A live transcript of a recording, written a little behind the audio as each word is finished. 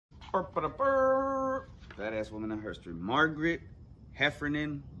Badass woman in Herstory. Margaret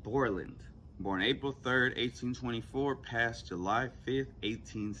Heffernan Borland, born April 3rd, 1824, passed July 5th,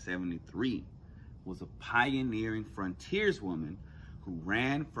 1873, was a pioneering frontierswoman who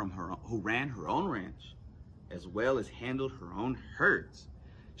ran her own ranch, as well as handled her own herds.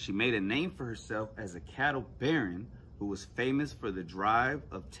 She made a name for herself as a cattle baron who was famous for the drive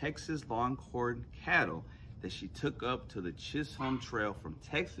of Texas longhorn cattle that she took up to the Chisholm Trail from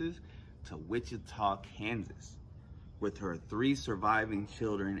Texas to Wichita, Kansas, with her 3 surviving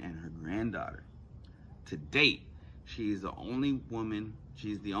children and her granddaughter. To date, she is the only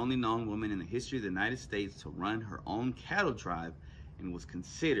known woman in the history of the United States to run her own cattle drive and was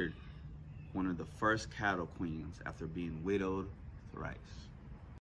considered one of the first cattle queens after being widowed thrice.